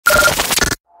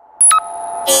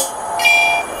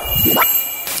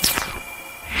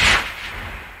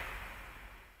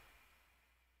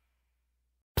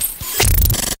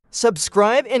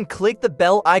subscribe and click the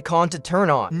bell icon to turn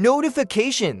on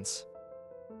notifications.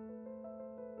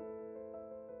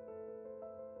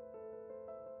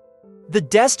 The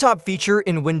desktop feature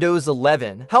in Windows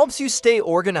 11 helps you stay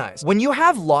organized when you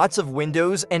have lots of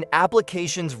windows and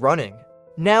applications running.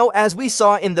 Now, as we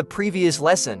saw in the previous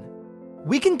lesson,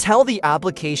 we can tell the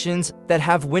applications that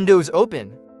have windows open.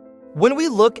 When we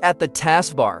look at the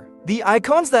taskbar, the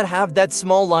icons that have that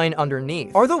small line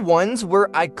underneath are the ones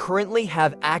where I currently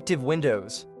have active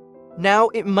windows. Now,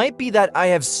 it might be that I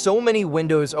have so many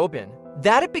windows open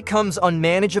that it becomes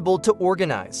unmanageable to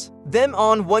organize them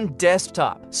on one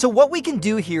desktop. So what we can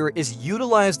do here is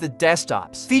utilize the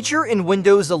desktops feature in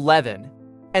Windows 11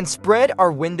 and spread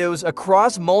our windows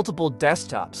across multiple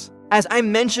desktops. As I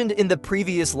mentioned in the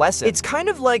previous lesson, it's kind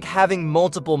of like having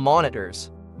multiple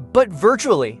monitors, but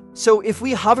virtually. So if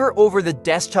we hover over the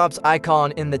desktop's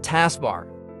icon in the taskbar,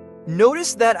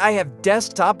 notice that I have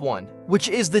desktop 1, which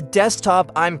is the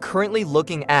desktop I'm currently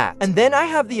looking at. And then I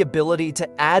have the ability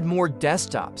to add more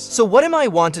desktops. So what I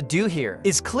want to do here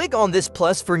is click on this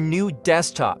plus for new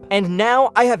desktop. And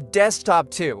now I have desktop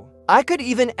 2. I could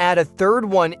even add a third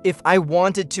one if I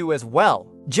wanted to as well,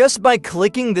 just by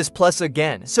clicking this plus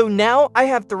again. So now I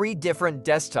have 3 different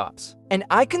desktops, and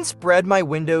I can spread my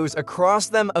windows across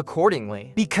them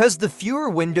accordingly, because the fewer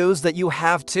windows that you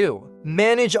have to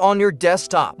manage on your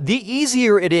desktop, the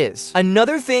easier it is.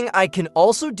 Another thing I can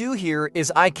also do here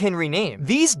is I can rename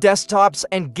these desktops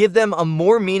and give them a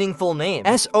more meaningful name.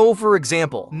 So for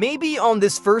example, maybe on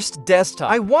this first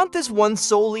desktop, I want this one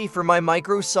solely for my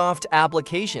Microsoft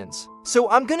applications.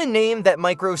 So I'm gonna name that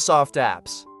Microsoft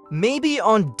Apps. Maybe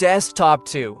on desktop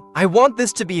 2, I want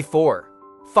this to be for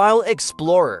File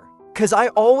Explorer, because I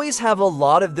always have a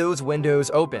lot of those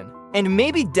windows open. And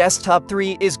maybe desktop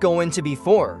 3 is going to be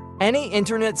for any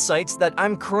internet sites that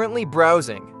I'm currently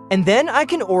browsing. And then I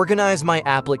can organize my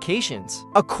applications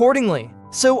accordingly.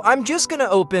 So I'm just gonna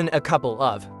open a couple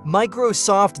of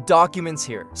Microsoft documents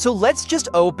here. So let's just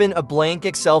open a blank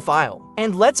Excel file.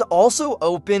 And let's also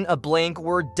open a blank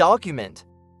Word document.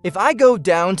 If I go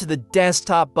down to the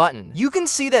desktop button, you can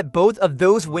see that both of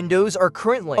those windows are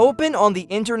currently open on the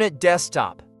internet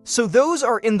desktop. So those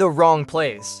are in the wrong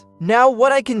place. Now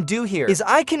what I can do here is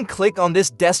I can click on this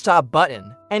desktop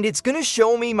button, and it's gonna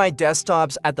show me my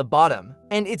desktops at the bottom,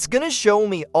 and it's gonna show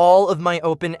me all of my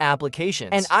open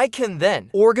applications. And I can then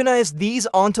organize these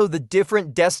onto the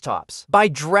different desktops by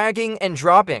dragging and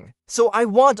dropping. So I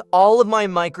want all of my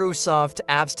Microsoft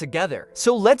apps together.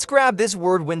 So let's grab this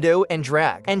Word window and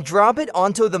drag and drop it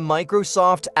onto the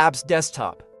Microsoft apps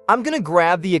desktop. I'm gonna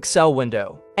grab the Excel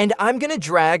window, and I'm gonna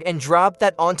drag and drop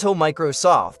that onto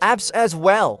Microsoft apps as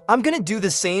well. I'm gonna do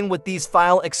the same with these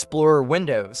File Explorer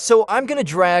windows. So I'm gonna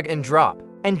drag and drop,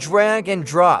 and drag and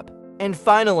drop. And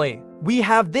finally, we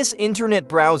have this internet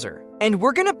browser, and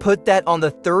we're gonna put that on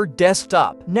the third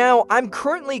desktop. Now, I'm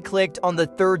currently clicked on the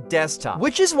third desktop,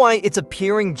 which is why it's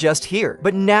appearing just here.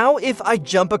 But now if I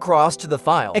jump across to the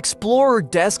File Explorer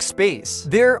desk space,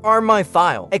 there are my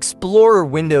File Explorer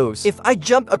windows. If I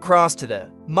jump across to the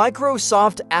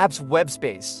Microsoft Apps web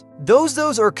space,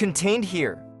 those are contained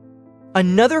here.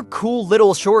 Another cool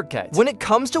little shortcut when it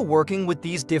comes to working with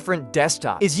these different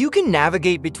desktops is you can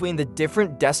navigate between the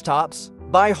different desktops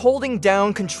by holding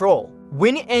down Control,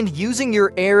 Win and using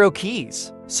your arrow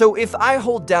keys. So if I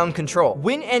hold down Control,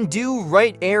 Win and do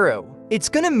right arrow, it's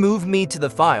gonna move me to the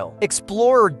File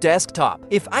Explorer desktop.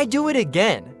 If I do it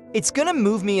again, it's gonna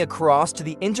move me across to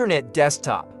the internet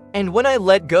desktop. And when I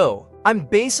let go, I'm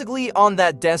basically on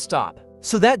that desktop.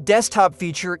 So that desktop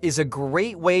feature is a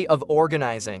great way of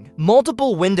organizing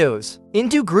multiple windows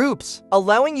into groups,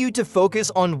 allowing you to focus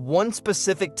on one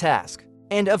specific task.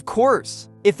 And of course,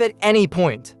 if at any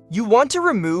point you want to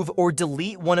remove or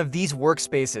delete one of these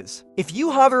workspaces, if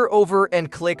you hover over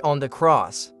and click on the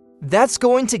cross, that's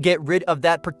going to get rid of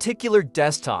that particular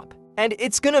desktop. And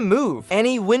it's gonna move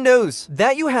any windows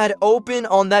that you had open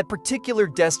on that particular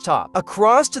desktop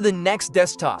across to the next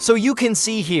desktop. So you can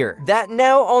see here that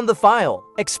now on the File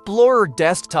Explorer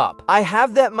desktop, I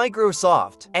have that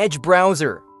Microsoft Edge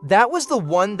browser. That was the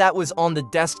one that was on the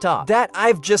desktop that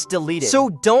I've just deleted. So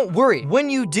don't worry, when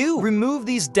you do remove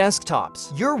these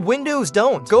desktops, your windows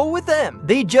don't go with them.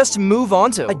 They just move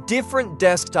onto a different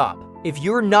desktop. If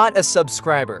you're not a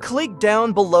subscriber, click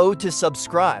down below to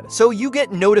subscribe so you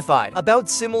get notified about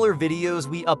similar videos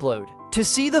we upload. To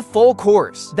see the full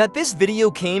course that this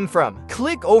video came from,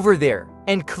 click over there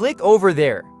and click over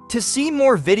there to see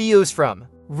more videos from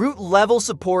Root Level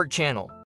Support channel.